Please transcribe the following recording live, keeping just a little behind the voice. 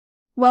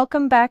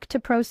Welcome back to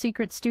Pro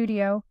Secret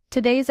Studio.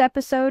 Today's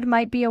episode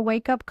might be a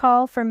wake-up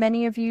call for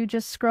many of you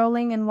just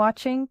scrolling and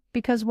watching,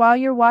 because while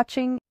you're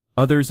watching,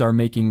 others are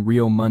making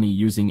real money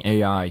using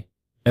AI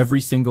every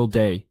single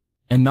day.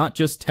 And not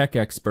just tech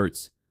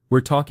experts,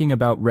 we're talking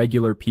about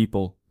regular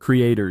people,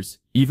 creators,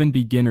 even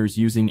beginners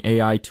using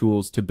AI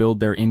tools to build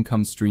their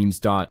income streams.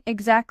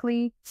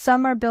 Exactly.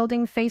 Some are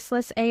building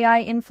faceless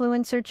AI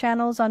influencer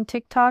channels on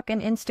TikTok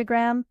and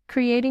Instagram,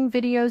 creating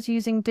videos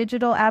using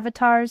digital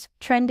avatars,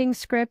 trending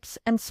scripts,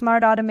 and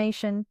smart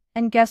automation.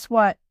 And guess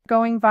what?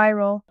 Going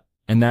viral.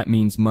 And that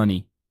means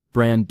money,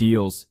 brand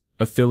deals,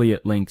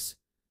 affiliate links,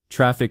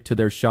 traffic to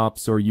their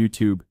shops or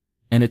YouTube,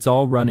 and it's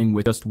all running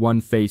with just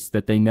one face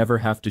that they never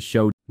have to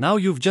show. Now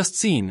you've just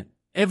seen,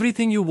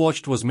 everything you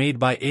watched was made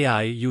by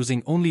AI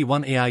using only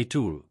one AI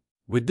tool.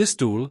 With this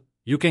tool,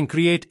 you can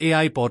create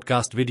AI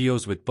podcast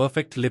videos with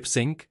perfect lip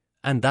sync,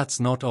 and that's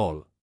not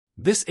all.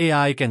 This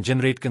AI can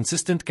generate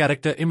consistent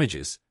character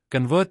images,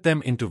 convert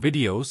them into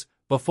videos,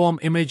 perform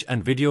image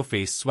and video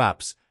face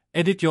swaps,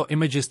 edit your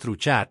images through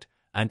chat,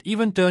 and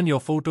even turn your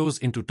photos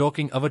into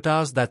talking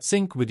avatars that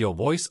sync with your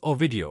voice or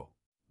video.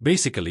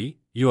 Basically,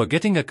 you are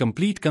getting a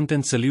complete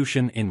content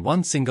solution in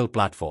one single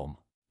platform.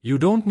 You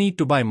don't need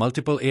to buy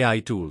multiple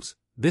AI tools.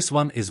 This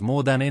one is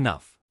more than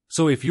enough.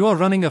 So if you are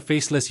running a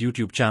faceless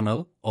YouTube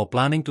channel or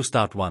planning to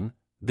start one,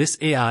 this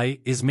AI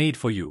is made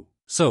for you.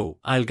 So,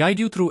 I'll guide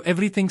you through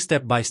everything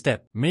step by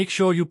step. Make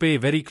sure you pay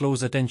very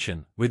close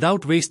attention.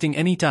 Without wasting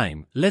any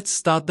time, let's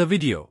start the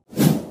video.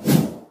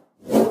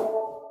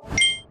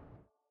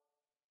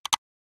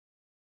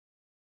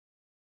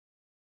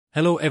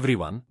 Hello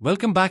everyone,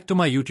 welcome back to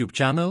my YouTube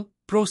channel,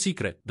 Pro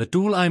Secret. The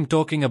tool I'm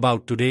talking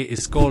about today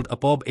is called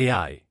APOB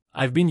AI.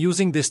 I've been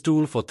using this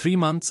tool for 3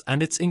 months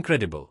and it's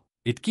incredible.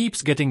 It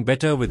keeps getting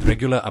better with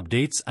regular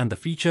updates and the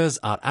features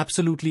are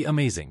absolutely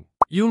amazing.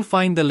 You'll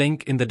find the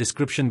link in the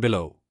description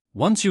below.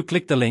 Once you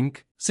click the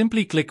link,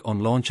 simply click on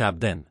Launch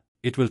App, then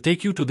it will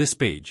take you to this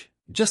page.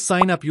 Just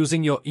sign up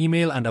using your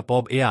email and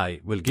APOB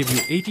AI will give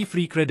you 80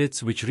 free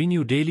credits which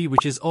renew daily,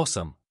 which is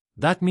awesome.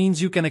 That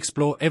means you can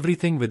explore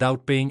everything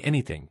without paying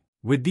anything.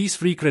 With these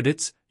free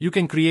credits, you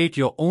can create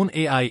your own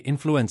AI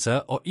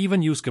influencer or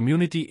even use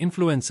community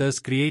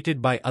influencers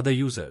created by other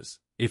users.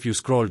 If you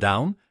scroll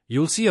down,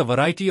 you'll see a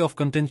variety of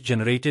content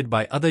generated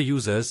by other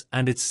users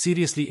and it's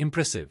seriously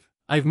impressive.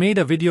 I've made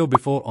a video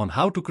before on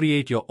how to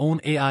create your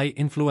own AI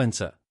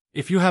influencer.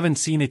 If you haven't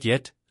seen it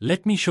yet,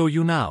 let me show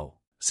you now.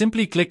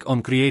 Simply click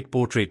on Create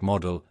Portrait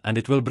Model and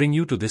it will bring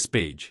you to this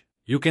page.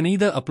 You can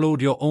either upload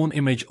your own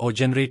image or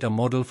generate a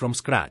model from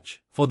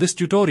scratch. For this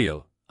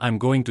tutorial, I'm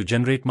going to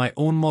generate my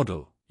own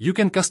model. You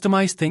can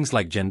customize things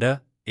like gender,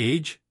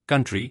 age,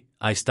 country,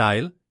 eye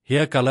style,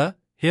 hair color,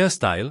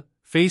 hairstyle,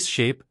 face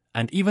shape,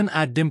 and even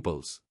add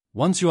dimples.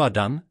 Once you are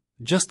done,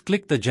 just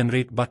click the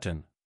Generate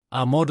button.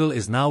 Our model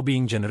is now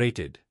being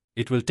generated.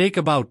 It will take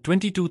about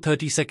 20 to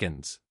 30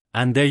 seconds.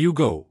 And there you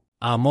go.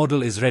 Our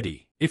model is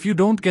ready. If you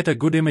don't get a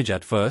good image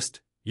at first,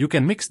 you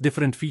can mix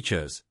different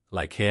features,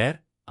 like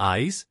hair,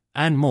 eyes,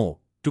 and more,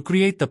 to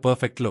create the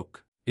perfect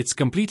look. It's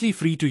completely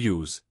free to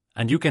use,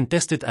 and you can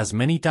test it as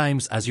many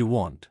times as you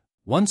want.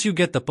 Once you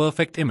get the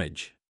perfect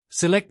image,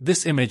 select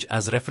this image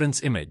as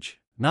reference image.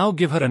 Now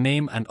give her a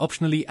name and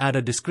optionally add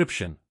a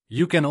description.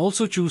 You can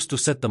also choose to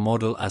set the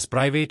model as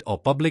private or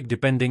public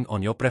depending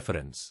on your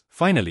preference.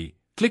 Finally,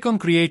 click on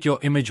Create Your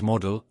Image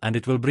Model and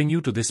it will bring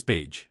you to this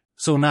page.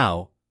 So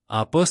now,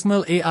 our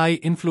personal AI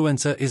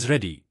influencer is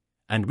ready,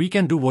 and we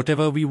can do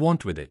whatever we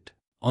want with it.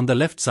 On the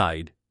left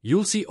side,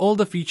 you'll see all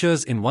the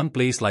features in one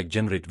place, like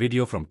generate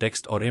video from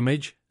text or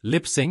image,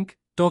 lip sync,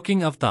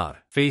 talking avatar,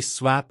 face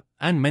swap,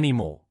 and many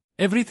more.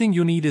 Everything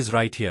you need is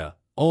right here,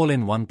 all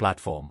in one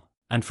platform.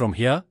 And from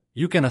here,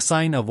 you can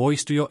assign a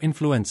voice to your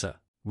influencer.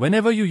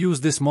 Whenever you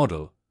use this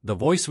model, the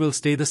voice will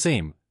stay the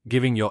same,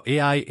 giving your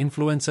AI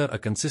influencer a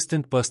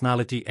consistent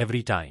personality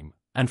every time.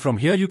 And from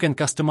here you can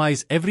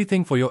customize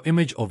everything for your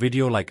image or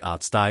video, like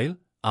art style,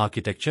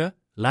 architecture,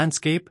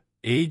 landscape,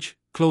 age,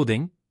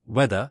 clothing,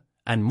 weather,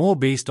 and more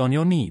based on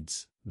your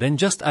needs. Then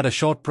just add a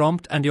short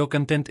prompt and your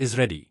content is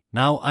ready.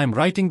 Now I'm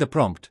writing the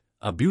prompt,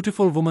 a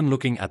beautiful woman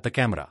looking at the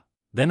camera.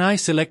 Then I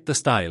select the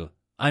style,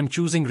 I'm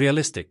choosing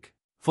realistic.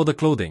 For the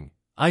clothing,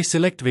 I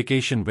select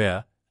vacation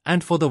wear,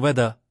 and for the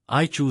weather,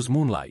 I choose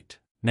moonlight.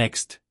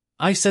 Next,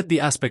 I set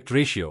the aspect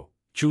ratio,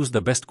 choose the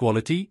best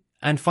quality,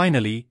 and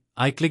finally,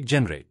 I click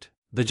Generate.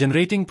 The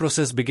generating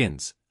process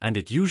begins, and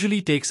it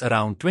usually takes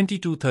around 20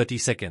 to 30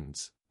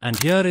 seconds.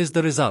 And here is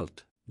the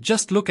result.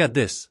 Just look at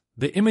this.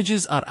 The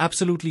images are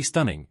absolutely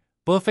stunning,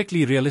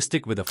 perfectly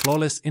realistic with a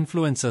flawless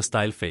influencer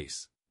style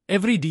face.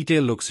 Every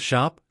detail looks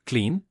sharp,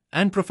 clean,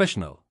 and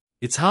professional.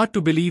 It's hard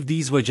to believe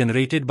these were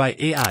generated by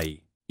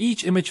AI.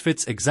 Each image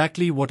fits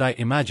exactly what I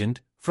imagined,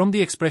 from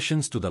the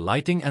expressions to the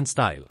lighting and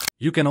style.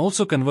 You can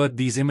also convert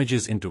these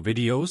images into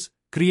videos,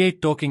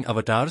 create talking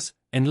avatars,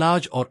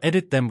 enlarge or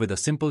edit them with a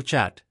simple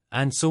chat,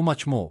 and so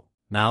much more.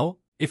 Now,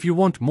 if you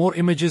want more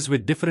images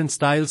with different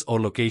styles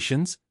or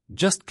locations,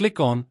 just click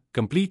on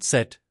Complete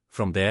Set.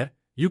 From there,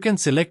 you can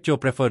select your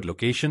preferred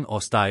location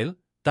or style,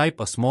 type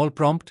a small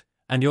prompt,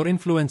 and your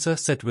influencer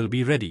set will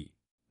be ready.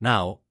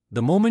 Now,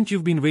 the moment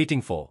you've been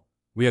waiting for.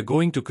 We are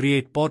going to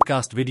create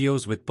podcast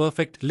videos with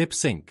perfect lip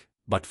sync.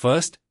 But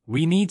first,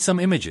 we need some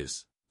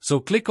images. So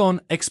click on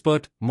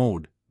Expert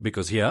Mode,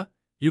 because here,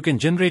 you can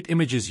generate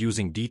images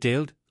using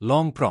detailed,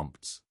 long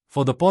prompts.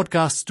 For the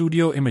podcast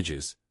studio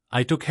images,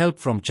 I took help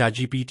from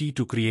ChatGPT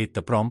to create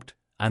the prompt,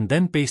 and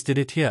then pasted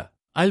it here.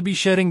 I'll be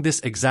sharing this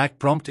exact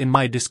prompt in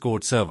my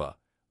Discord server,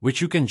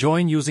 which you can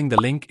join using the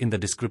link in the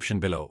description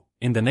below.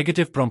 In the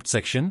negative prompt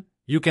section,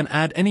 you can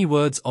add any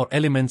words or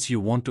elements you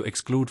want to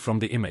exclude from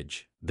the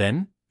image.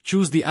 Then,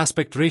 choose the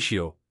aspect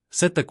ratio,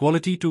 set the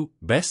quality to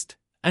best,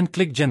 and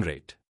click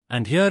generate.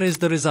 And here is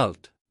the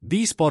result.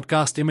 These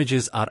podcast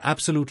images are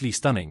absolutely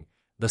stunning.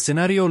 The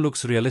scenario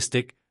looks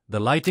realistic, the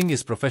lighting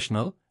is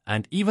professional,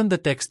 and even the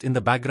text in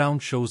the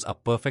background shows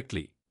up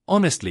perfectly.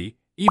 Honestly,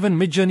 even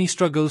Midjourney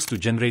struggles to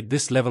generate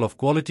this level of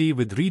quality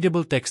with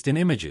readable text in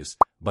images,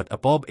 but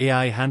APOB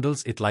AI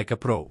handles it like a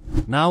pro.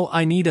 Now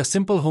I need a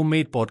simple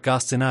homemade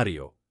podcast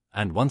scenario,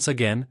 and once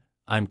again,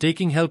 I'm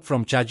taking help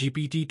from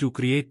ChatGPT to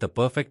create the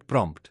perfect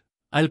prompt.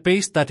 I'll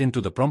paste that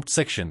into the prompt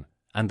section,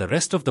 and the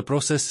rest of the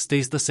process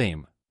stays the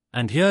same.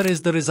 And here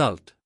is the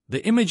result.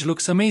 The image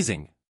looks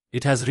amazing.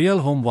 It has real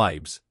home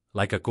vibes,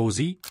 like a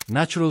cozy,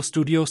 natural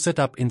studio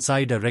setup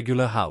inside a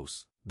regular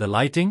house. The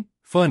lighting,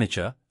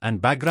 furniture,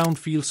 and background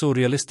feel so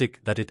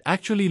realistic that it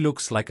actually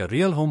looks like a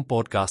real home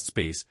podcast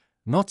space,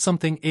 not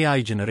something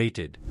AI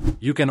generated.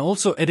 You can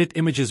also edit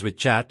images with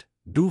chat,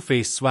 do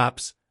face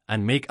swaps,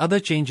 and make other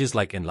changes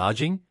like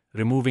enlarging,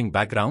 removing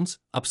backgrounds,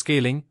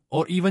 upscaling,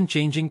 or even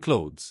changing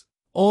clothes.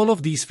 All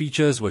of these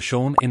features were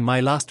shown in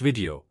my last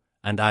video,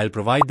 and I'll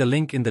provide the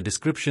link in the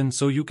description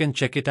so you can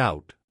check it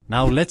out.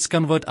 Now let's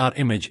convert our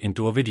image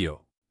into a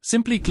video.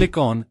 Simply click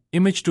on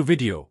Image to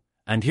Video,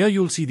 and here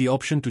you'll see the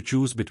option to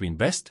choose between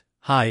Best,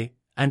 High,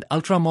 and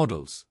Ultra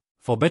models.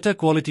 For better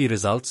quality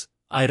results,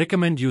 I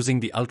recommend using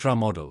the Ultra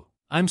model.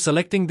 I'm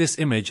selecting this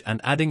image and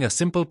adding a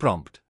simple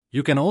prompt.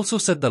 You can also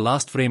set the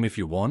last frame if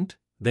you want,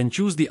 then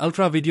choose the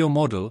Ultra Video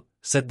model,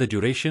 set the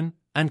duration,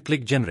 and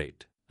click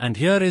Generate. And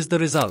here is the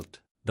result.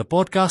 The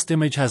podcast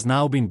image has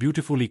now been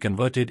beautifully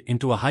converted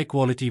into a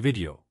high-quality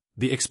video.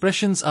 The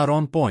expressions are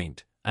on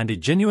point, and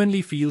it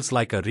genuinely feels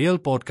like a real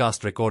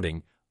podcast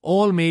recording,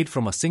 all made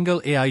from a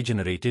single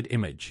AI-generated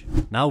image.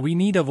 Now we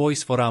need a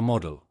voice for our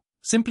model.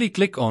 Simply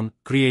click on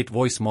Create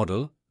Voice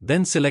Model,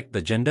 then select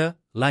the gender,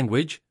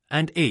 language,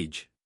 and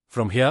age.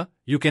 From here,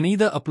 you can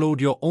either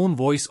upload your own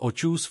voice or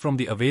choose from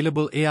the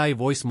available AI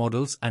voice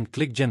models and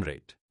click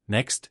Generate.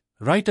 Next,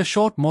 write a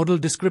short model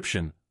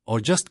description, or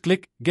just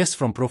click Guess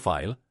from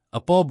Profile.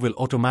 APOB will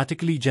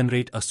automatically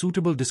generate a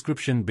suitable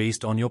description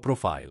based on your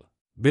profile.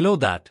 Below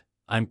that,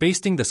 I'm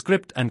pasting the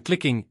script and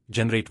clicking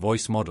Generate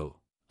Voice Model.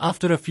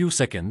 After a few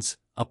seconds,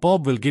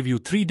 APOB will give you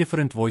 3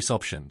 different voice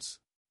options.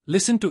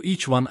 Listen to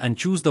each one and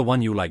choose the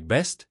one you like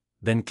best,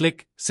 then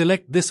click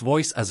Select this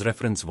voice as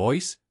reference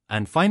voice,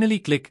 and finally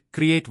click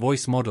Create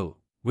Voice Model.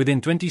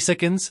 Within 20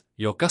 seconds,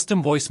 your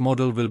custom voice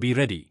model will be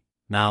ready.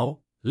 Now,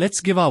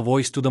 let's give our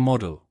voice to the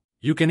model.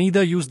 You can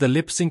either use the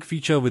lip sync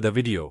feature with a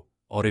video,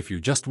 or if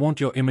you just want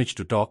your image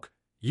to talk,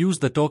 use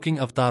the talking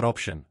avatar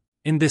option.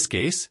 In this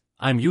case,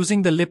 I'm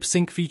using the lip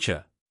sync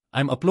feature.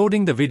 I'm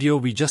uploading the video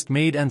we just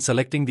made and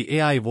selecting the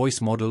AI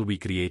voice model we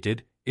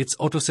created. It's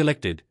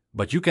auto-selected,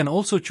 but you can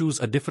also choose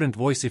a different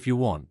voice if you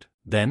want.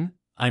 Then,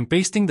 I'm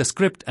pasting the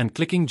script and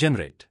clicking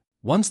Generate.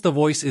 Once the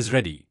voice is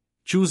ready,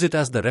 choose it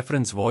as the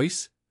reference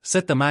voice,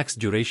 set the max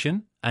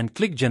duration, and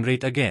click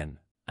Generate again.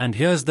 And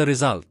here's the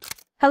result.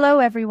 Hello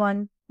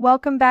everyone,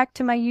 welcome back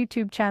to my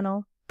YouTube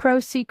channel, Pro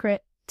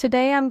Secret.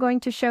 Today I'm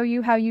going to show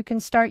you how you can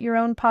start your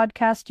own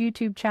podcast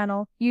YouTube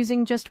channel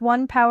using just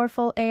one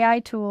powerful AI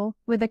tool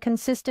with a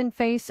consistent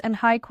face and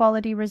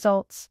high-quality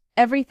results.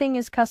 Everything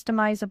is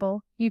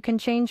customizable. You can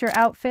change your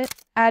outfit,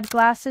 add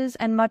glasses,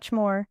 and much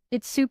more.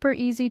 It's super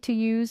easy to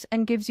use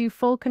and gives you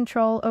full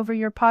control over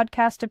your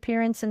podcast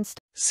appearance and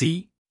style.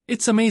 See?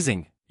 It's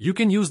amazing. You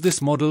can use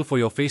this model for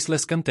your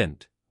faceless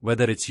content,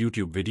 whether it's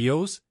YouTube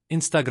videos,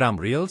 Instagram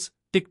Reels,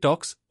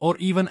 TikToks, or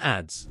even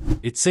ads.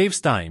 It saves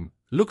time,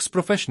 looks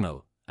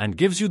professional, and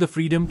gives you the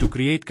freedom to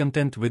create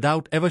content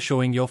without ever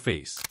showing your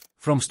face.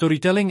 From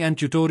storytelling and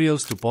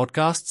tutorials to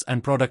podcasts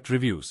and product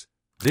reviews,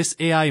 this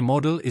AI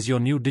model is your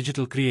new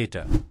digital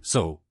creator.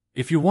 So,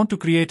 if you want to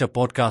create a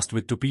podcast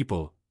with 2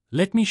 people,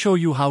 let me show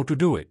you how to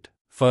do it.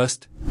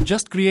 First,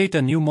 just create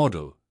a new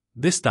model.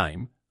 This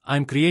time,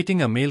 I'm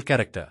creating a male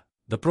character.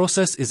 The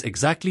process is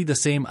exactly the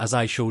same as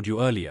I showed you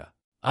earlier.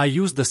 I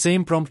used the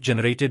same prompt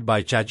generated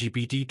by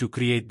ChatGPT to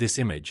create this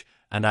image,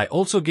 and I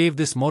also gave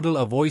this model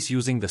a voice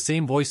using the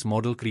same voice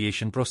model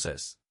creation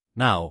process.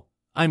 Now,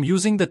 I'm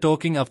using the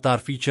talking avatar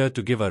feature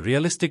to give a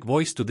realistic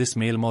voice to this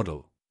male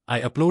model.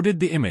 I uploaded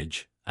the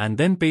image, and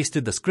then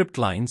pasted the script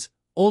lines,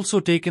 also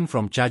taken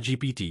from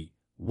ChatGPT,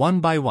 one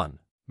by one.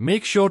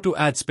 Make sure to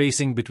add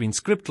spacing between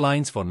script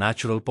lines for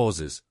natural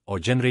pauses, or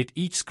generate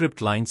each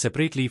script line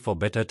separately for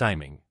better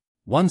timing.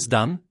 Once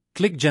done,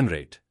 click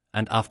Generate,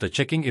 and after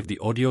checking if the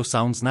audio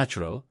sounds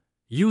natural,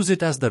 use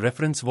it as the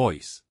reference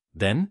voice.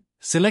 Then,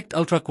 Select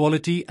Ultra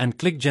Quality and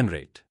click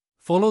Generate.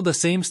 Follow the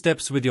same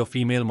steps with your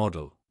female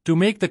model. To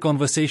make the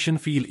conversation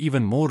feel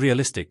even more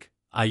realistic,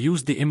 I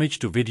used the image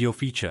to video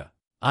feature.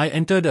 I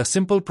entered a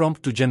simple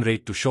prompt to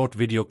generate two short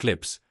video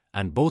clips,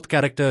 and both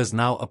characters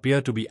now appear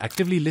to be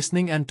actively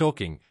listening and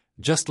talking,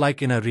 just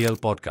like in a real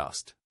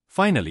podcast.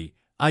 Finally,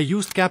 I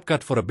used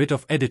CapCut for a bit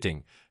of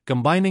editing,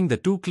 combining the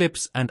two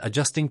clips and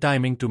adjusting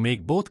timing to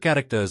make both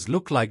characters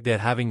look like they're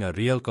having a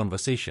real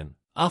conversation.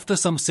 After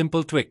some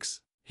simple tweaks,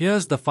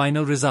 here's the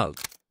final result.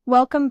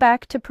 Welcome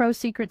back to Pro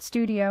Secret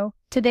Studio.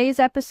 Today's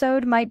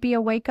episode might be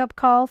a wake-up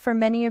call for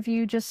many of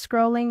you just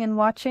scrolling and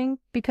watching,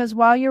 because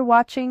while you're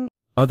watching,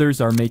 others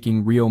are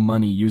making real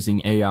money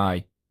using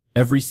AI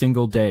every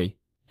single day.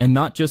 And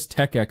not just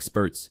tech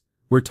experts.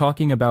 We're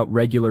talking about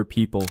regular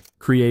people,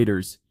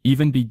 creators,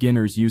 even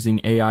beginners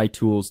using AI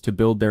tools to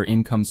build their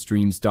income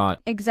streams.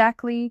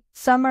 Exactly.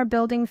 Some are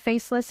building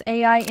faceless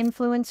AI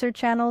influencer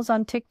channels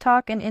on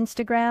TikTok and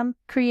Instagram,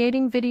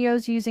 creating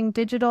videos using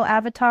digital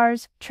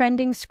avatars,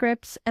 trending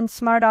scripts, and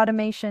smart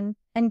automation.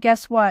 And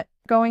guess what?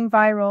 Going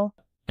viral.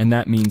 And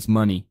that means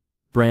money,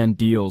 brand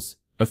deals,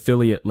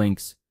 affiliate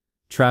links,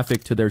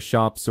 traffic to their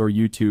shops or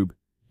YouTube.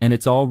 And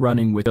it's all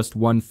running with just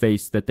one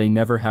face that they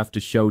never have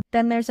to show.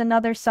 Then there's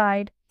another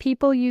side.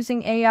 People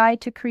using AI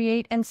to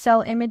create and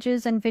sell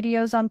images and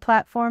videos on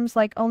platforms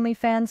like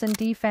OnlyFans and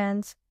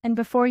DFans. And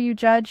before you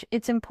judge,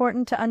 it's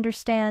important to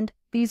understand,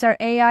 these are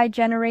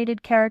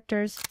AI-generated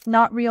characters,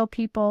 not real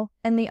people,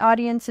 and the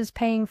audience is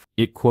paying for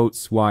it.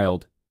 Quotes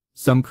wild.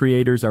 Some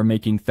creators are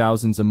making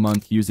thousands a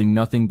month using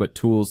nothing but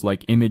tools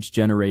like image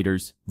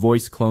generators,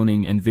 voice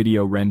cloning, and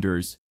video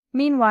renderers.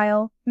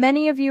 Meanwhile,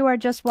 many of you are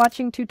just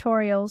watching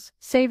tutorials,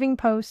 saving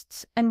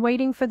posts, and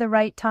waiting for the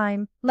right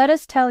time. Let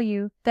us tell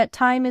you that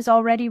time is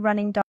already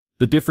running down.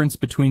 The difference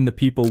between the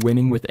people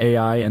winning with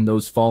AI and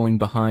those falling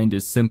behind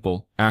is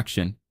simple: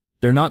 action.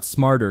 They're not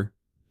smarter,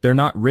 they're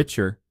not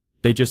richer,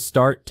 they just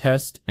start,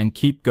 test, and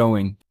keep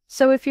going.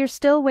 So if you're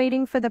still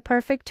waiting for the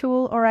perfect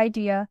tool or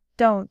idea,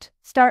 don't.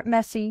 Start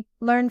messy,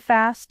 learn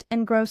fast,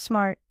 and grow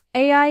smart.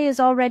 AI is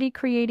already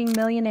creating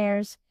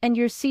millionaires, and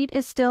your seat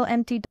is still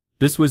empty.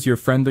 This was your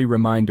friendly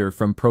reminder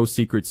from Pro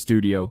Secret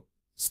Studio.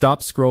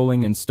 Stop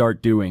scrolling and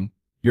start doing.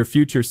 Your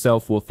future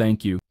self will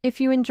thank you. If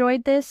you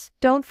enjoyed this,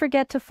 don't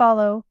forget to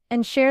follow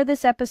and share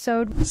this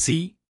episode.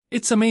 See,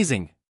 it's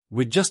amazing.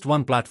 With just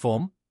one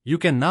platform, you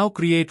can now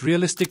create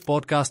realistic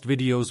podcast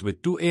videos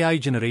with two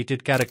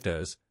AI-generated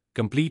characters,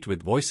 complete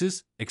with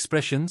voices,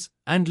 expressions,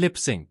 and lip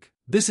sync.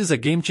 This is a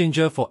game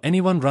changer for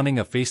anyone running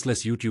a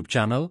faceless YouTube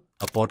channel,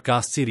 a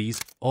podcast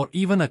series, or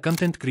even a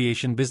content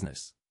creation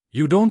business.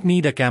 You don't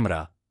need a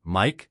camera,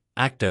 mic,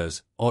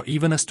 actors, or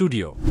even a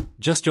studio.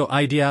 Just your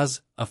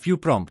ideas, a few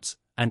prompts,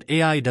 and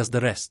AI does the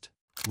rest.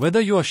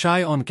 Whether you are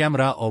shy on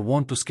camera or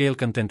want to scale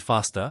content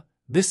faster,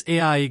 this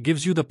AI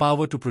gives you the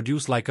power to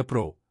produce like a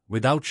pro,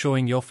 without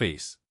showing your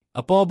face.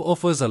 APOB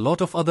offers a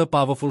lot of other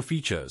powerful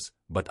features,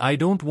 but I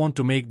don't want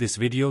to make this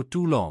video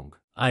too long.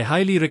 I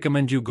highly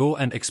recommend you go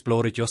and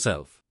explore it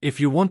yourself. If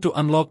you want to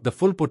unlock the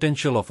full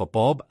potential of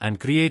APOB and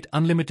create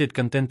unlimited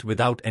content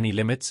without any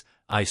limits,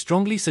 I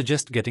strongly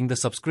suggest getting the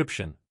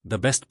subscription. The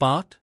best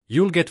part?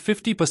 You'll get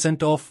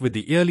 50% off with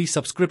the yearly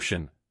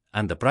subscription,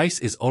 and the price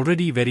is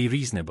already very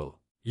reasonable.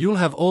 You'll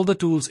have all the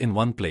tools in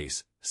one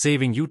place,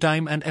 saving you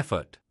time and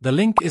effort. The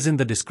link is in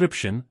the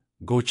description.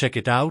 Go check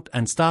it out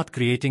and start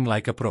creating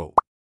like a pro.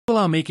 People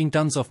are making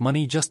tons of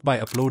money just by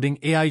uploading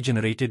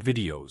AI-generated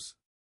videos.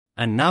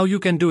 And now you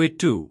can do it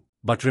too.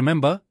 But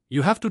remember,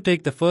 you have to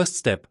take the first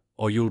step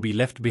or you'll be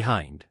left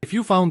behind. If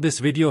you found this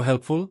video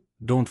helpful,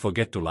 don't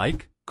forget to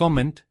like,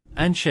 comment,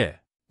 and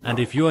share. And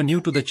if you are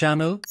new to the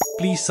channel,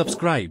 please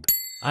subscribe.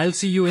 I'll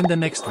see you in the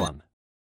next one.